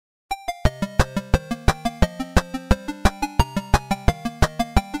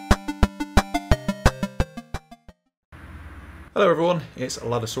Hello everyone, it's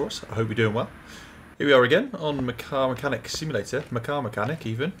Ladosaurus. I hope you're doing well. Here we are again on Car Mechanic Simulator, Car Mechanic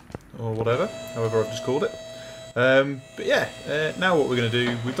even, or whatever, however I've just called it. But yeah, now what we're going to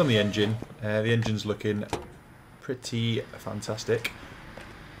do, we've done the engine. The engine's looking pretty fantastic.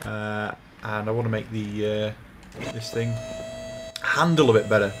 And I want to make the this thing handle a bit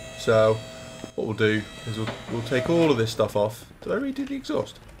better. So what we'll do is we'll take all of this stuff off. Did I redo the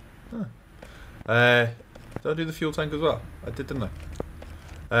exhaust? Huh. Did I do the fuel tank as well? I did, didn't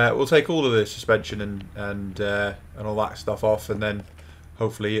I? We'll take all of the suspension and all that stuff off, and then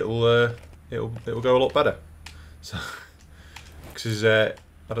hopefully it'll go a lot better. So, because I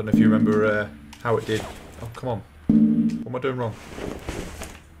don't know if you remember how it did. Oh come on! What am I doing wrong?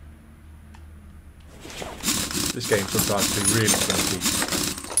 This game sometimes can be really clunky,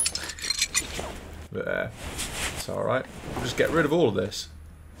 but it's all right. We'll just get rid of all of this.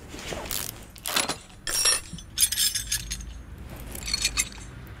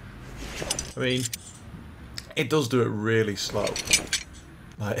 I mean, it does do it really slow.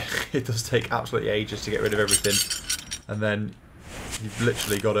 Like, it does take absolutely ages to get rid of everything, and then you've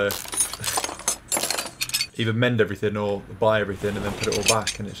literally got to either mend everything or buy everything and then put it all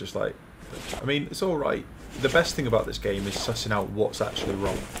back, and it's just like, I mean, it's all right. The best thing about this game is sussing out what's actually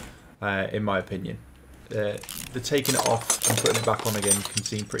wrong, in my opinion. The taking it off and putting it back on again can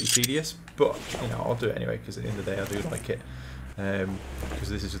seem pretty tedious, but you know, I'll do it anyway because at the end of the day I do like it. Because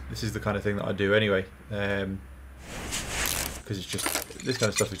this is the kind of thing that I do anyway. Because it's just, this kind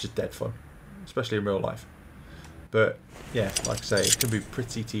of stuff is just dead fun, especially in real life. But yeah, like I say, it can be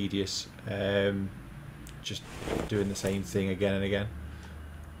pretty tedious, just doing the same thing again and again.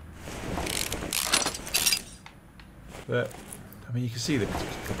 But I mean, you can see the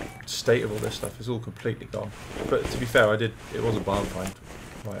state of all this stuff is all completely gone. But to be fair, it was a barn find.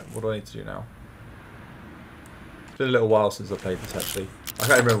 Right, what do I need to do now? It's been a little while since I played this actually. I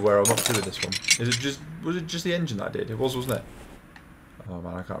can't remember where I'm up to with this one. Was it just the engine that I did? It was, wasn't it? Oh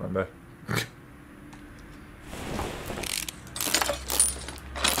man, I can't remember.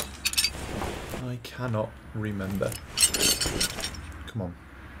 I cannot remember. Come on.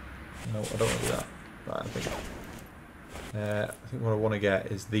 No, I don't want to do that. Right, I think what I want to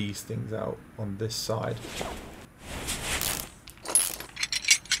get is these things out on this side.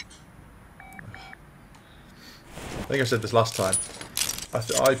 I think I said this last time.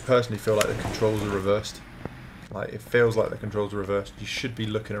 I personally feel like the controls are reversed. Like, it feels like the controls are reversed. You should be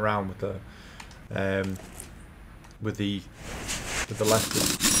looking around with the left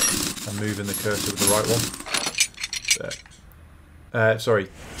and moving the cursor with the right one. But, sorry,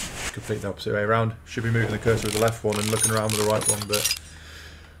 completely the opposite way around. Should be moving the cursor with the left one and looking around with the right one. But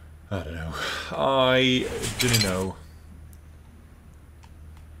I don't know. I don't know.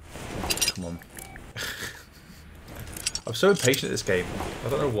 Come on. I'm so impatient at this game. I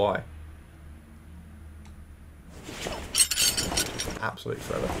don't know why. Absolutely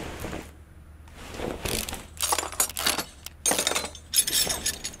forever.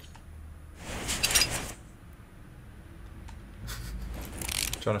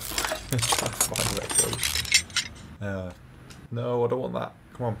 trying to find where it goes. No, I don't want that.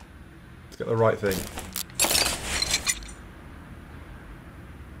 Come on. Let's get the right thing.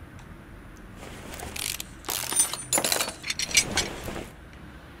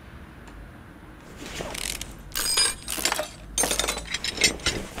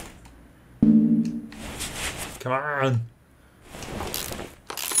 Come on!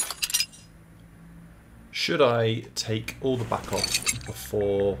 Should I take all the back off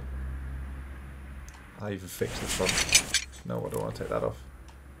before I even fix the front? No, I don't want to take that off.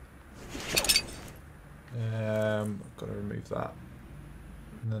 I've got to remove that.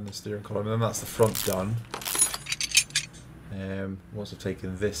 And then the steering column, and then that's the front done. Once I've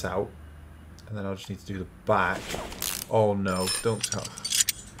taken this out, and then I'll just need to do the back. Oh no, don't tell.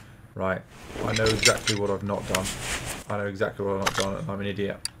 Right, I know exactly what I've not done. I know exactly what I've not done, and I'm an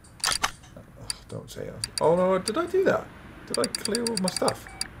idiot. Oh, don't say that. Oh no, did I do that? Did I clear all my stuff?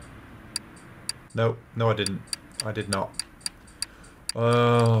 No, no I didn't. I did not.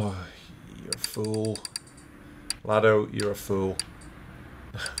 Oh, you're a fool. Lado, you're a fool.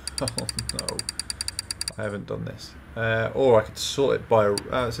 Oh no, I haven't done this. Or I could sort it by,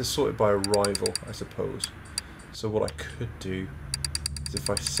 it says sorted by arrival, I suppose. So what I could do is if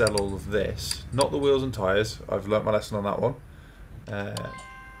I sell all of this, not the wheels and tyres, I've learnt my lesson on that one.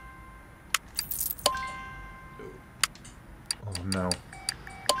 Oh no.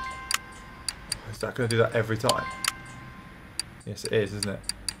 Is that going to do that every time? Yes it is, isn't it?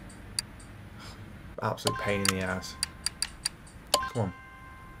 Absolute pain in the ass. Come on.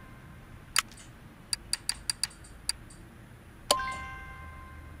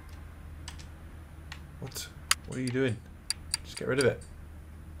 What are you doing? Just get rid of it.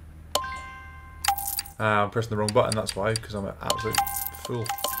 I'm pressing the wrong button, that's why, because I'm an absolute fool.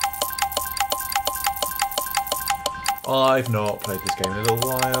 I've not played this game in a little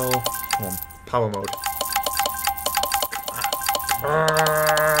while. Come on, power mode.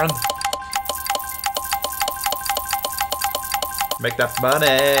 Burn! Make that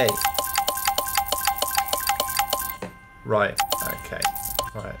money! Right, okay.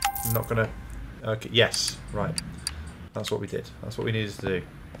 Right, I'm not gonna... Okay, yes, right. That's what we did. That's what we needed to do.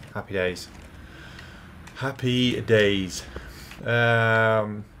 Happy days. Happy days.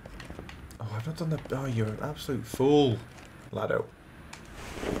 Oh, I've not done the... Oh, you're an absolute fool, Lado.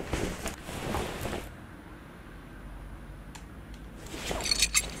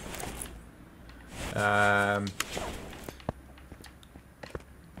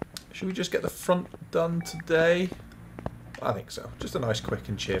 Should we just get the front done today? I think so. Just a nice, quick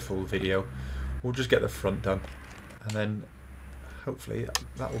and cheerful video. We'll just get the front done. And then, hopefully,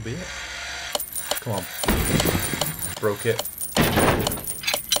 that will be it. Come on. Broke it.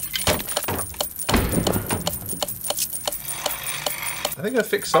 I think I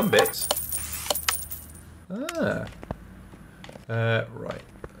fixed some bits. Ah. Right.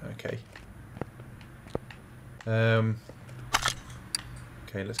 Okay. Okay,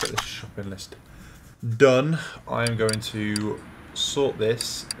 let's get this shopping list done. I'm going to sort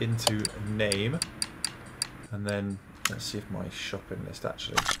this into name. And then let's see if my shopping list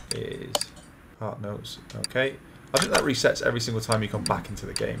actually is part notes. Okay. I think that resets every single time you come back into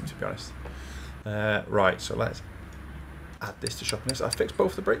the game, to be honest. Right, so let's add this to shopping list. I fixed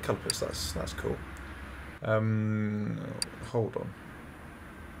both the brake calipers. That's cool. Hold on.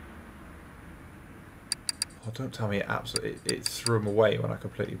 Oh, don't tell me it threw them away when I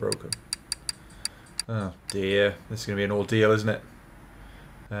completely broke them. Oh dear, this is going to be an ordeal, isn't it?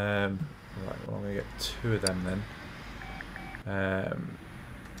 Right, well, I'm going to get 2 of them then.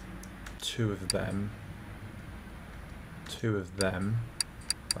 2 of them. 2 of them.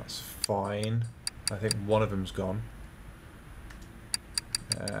 That's fine. I think one of them's gone.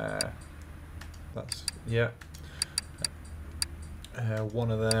 That's, yeah.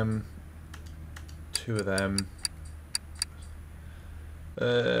 1 of them. 2 of them. 2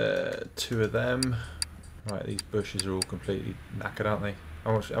 of them. Right, these bushes are all completely knackered, aren't they?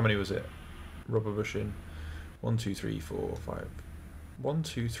 How many was it? Rubber bushing. 1, 2, 3, 4, 5. 1,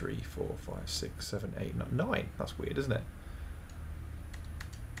 2, 3, 4, 5, 6, 7, 8, 9. That's weird, isn't it?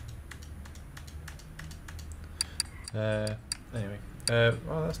 Anyway.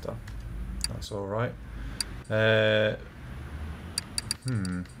 Well, that's done. That's alright. Upper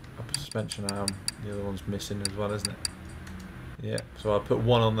suspension arm. The other one's missing as well, isn't it? Yeah, so I'll put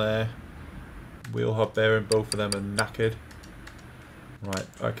 1 on there. Wheel hub bearing, both of them are knackered. Right,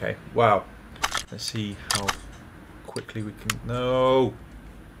 okay. Wow. Let's see how quickly we can... No!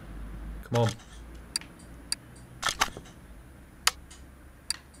 Come on.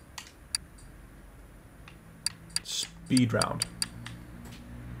 Speed round.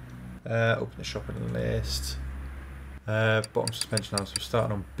 Open the shopping list. Bottom suspension arm, so we're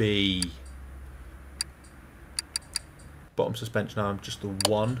starting on B. Bottom suspension arm, just the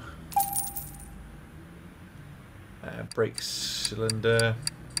 1. Brake cylinder.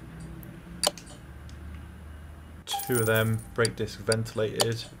 2 of them. Brake disc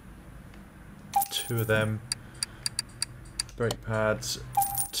ventilated. 2 of them. Brake pads.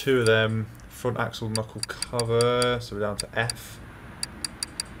 2 of them. Front axle knuckle cover. So we're down to F.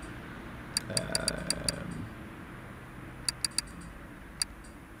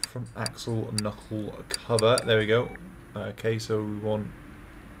 Front axle knuckle cover. There we go. Okay, so we want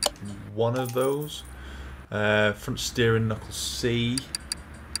 1 of those. Front steering knuckle C.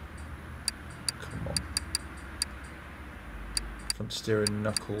 Come on. Front steering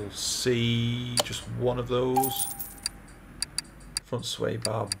knuckle C. Just 1 of those. Front sway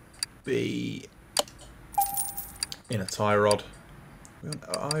bar B. Inner tie rod. We're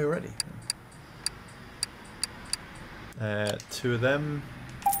on I already. 2 of them.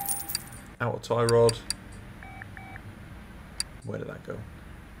 Outer tie rod. Where did that go?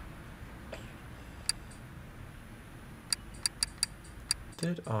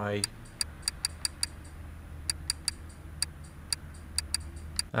 Did I?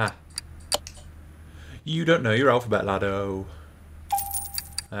 Ah. You don't know your alphabet, laddo.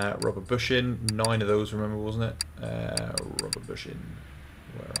 Rubber bushing. 9 of those, remember, wasn't it? Rubber bushing.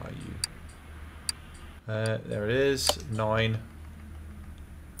 Where are you? There it is. 9.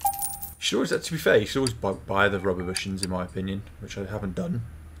 You should always, to be fair, you should always buy the rubber bushings, in my opinion, which I haven't done.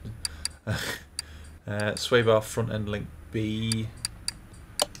 Sway bar front end link B.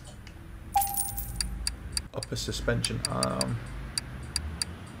 upper suspension arm.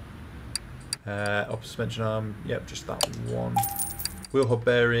 Upper suspension arm, yep, just that one. Wheel hub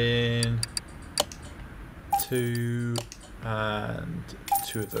bearing, 2, and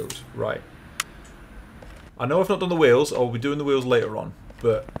 2 of those. Right. I know I've not done the wheels. I'll be doing the wheels later on,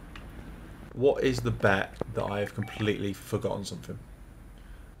 but what is the bet that I have completely forgotten something?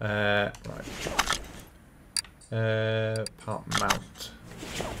 Right. Part mount.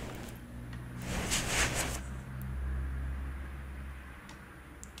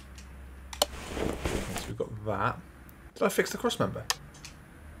 Okay, so we've got that. Did I fix the cross member?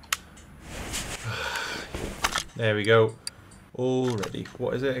 There we go. Already.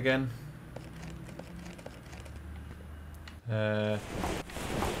 What is it again? Come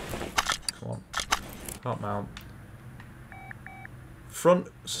on. Part mount. Front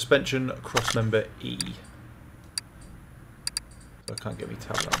suspension cross member E. So I can't get me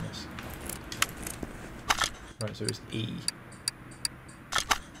tablet on this. Right, so it's E.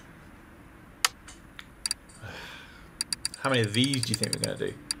 How many of these do you think we're going to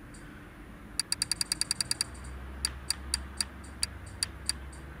do?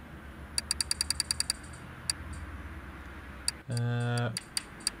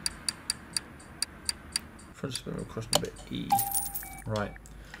 Front suspension cross member E. Right.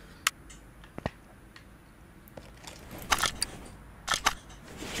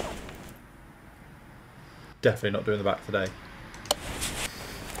 Definitely not doing the back today.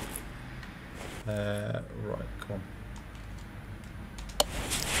 Right, come on.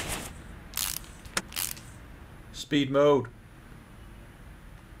 Speed mode.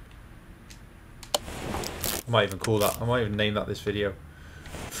 I might even call that. I might even name that this video.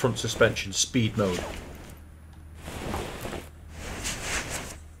 Front suspension speed mode.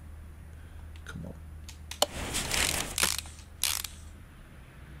 Come on.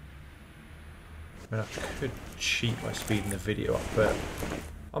 I mean, I could cheat by speeding the video up, but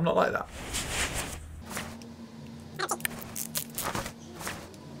I'm not like that.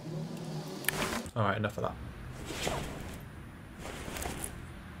 Alright, enough of that.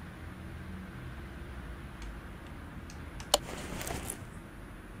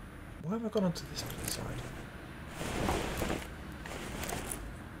 Why have I gone onto this side?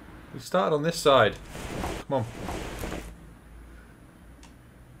 We started on this side. Come on.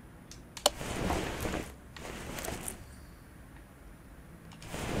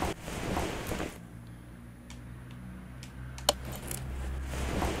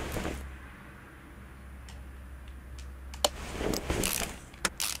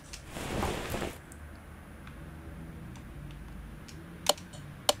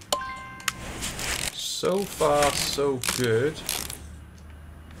 So far, so good.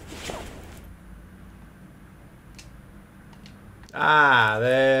 Ah,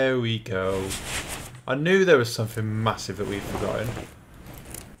 there we go. I knew there was something massive that we'd forgotten.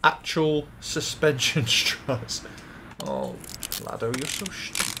 Actual suspension struts. Oh, Lado, you're so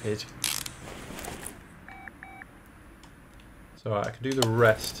stupid. It's alright, I can do the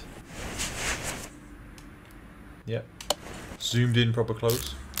rest. Yep. Zoomed in proper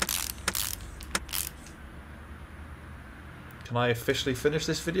close. Can I officially finish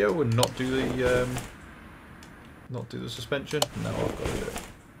this video and not do the suspension? No, I've got to do it.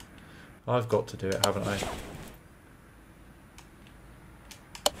 I've got to do it, haven't I?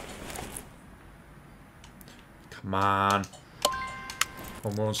 Come on.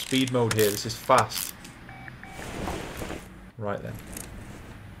 Well, we're on speed mode here. This is fast. Right then.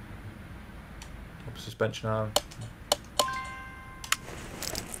 Up suspension arm.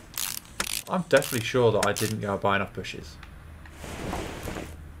 I'm definitely sure that I didn't go buy enough bushes.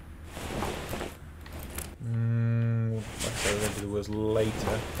 Like I said, we're going to do the wheels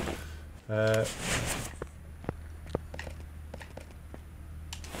later.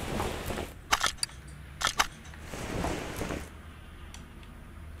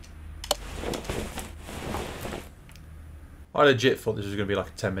 I legit thought this was going to be like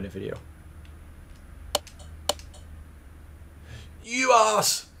a 10-minute video. You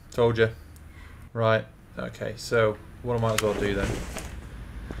ass! Told you. Right. Okay, so what I might as well do then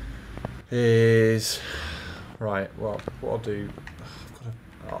is... Right, well, what I'll do...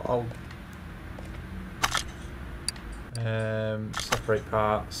 I'll separate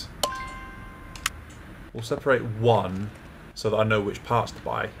parts. We'll separate one so that I know which parts to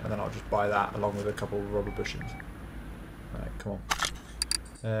buy, and then I'll just buy that along with a couple of rubber bushings. Right, come on.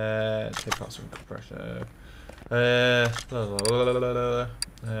 Take parts from compressor.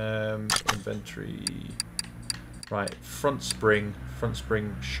 Inventory. Right, front spring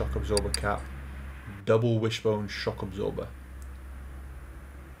shock absorber cap, double wishbone shock absorber.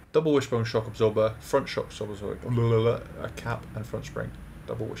 double wishbone shock absorber, front shock absorber, a cap and front spring.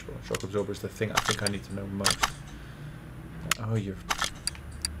 Double wishbone shock absorber is the thing I think I need to know most. Oh, you're...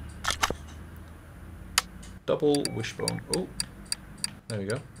 Double wishbone. Oh, there we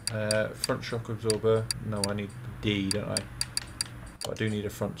go. Front shock absorber. No, I need D, don't I? But I do need a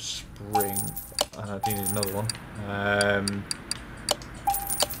front spring. And I do need another one. And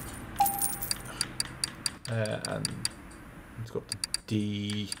let's go up to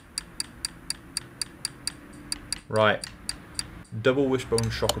D. Right. Double wishbone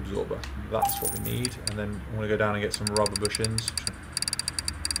shock absorber. That's what we need. And then I'm going to go down and get some rubber bushings.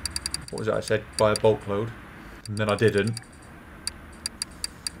 What was that I said? Buy a bulk load. And then I didn't.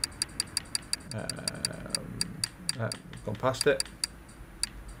 Gone past it.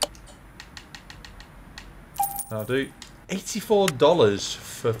 That'll do. $84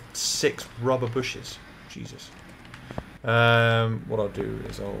 for 6 rubber bushes. Jesus. What I'll do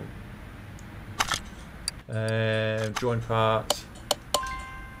is I'll join parts.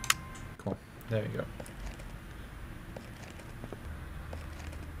 Come on, there we go.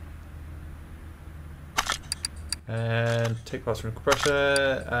 And take parts from the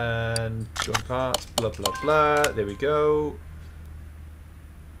compressor and join parts. Blah blah blah. There we go.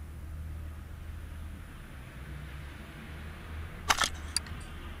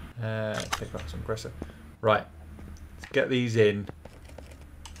 Take parts from the compressor. Right. Let's get these in.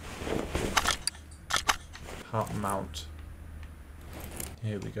 Part mount.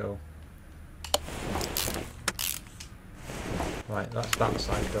 Here we go. Right, that's that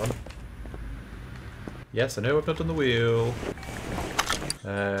side done. Yes, I know I've not done the wheel.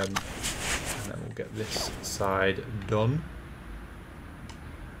 And then we'll get this side done.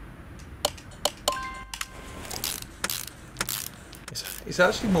 It's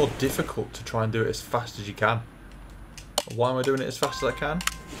actually more difficult to try and do it as fast as you can. Why am I doing it as fast as I can?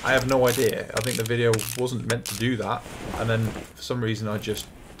 I have no idea. I think the video wasn't meant to do that. And then for some reason I just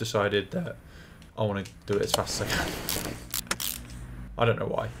decided that I want to do it as fast as I can. I don't know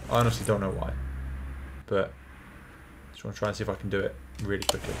why. I honestly don't know why. But I just want to try and see if I can do it really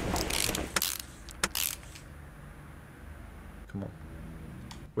quickly. Come on.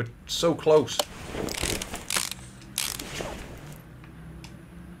 We're so close.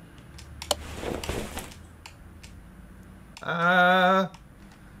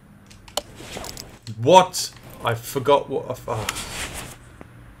 What? I forgot what...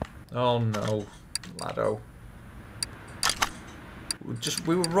 Oh no, Lado.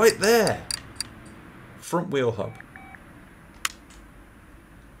 We were right there. Front wheel hub.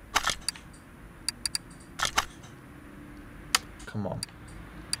 Come on.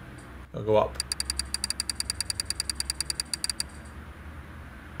 I'll go up.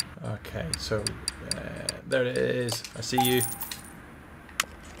 Okay, so there it is. I see you.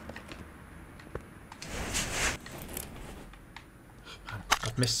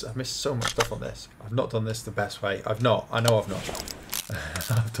 I've missed so much stuff on this. I've not done this the best way. I've not. I know I've not.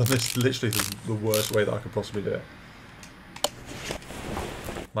 I've done this literally the worst way that I could possibly do it.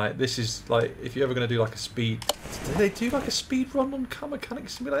 Like, this is like, if you're ever going to do like a speed... Did they do like a speed run on Car Mechanic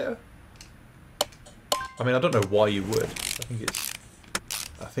Simulator? I mean, I don't know why you would.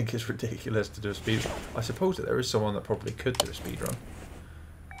 I think it's ridiculous to do a speed run. I suppose that there is someone that probably could do a speed run.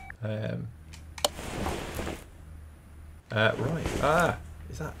 Right.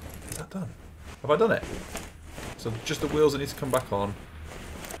 Is that done? Have I done it? So just the wheels that need to come back on.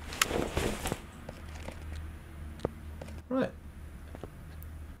 Right.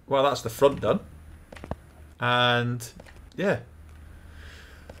 Well, that's the front done. And yeah.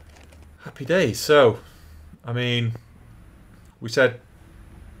 Happy days. So, I mean, we said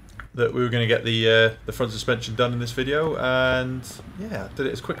that we were going to get the front suspension done in this video, and yeah, I did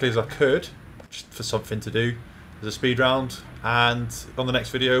it as quickly as I could, just for something to do as a speed round. And on the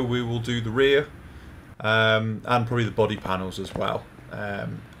next video we will do the rear and probably the body panels as well,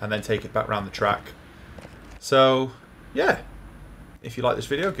 and then take it back around the track. So yeah, if you like this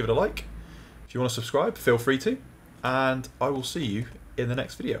video, give it a like. If you want to subscribe, feel free to, and I will see you in the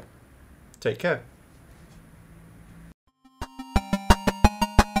next video. Take care.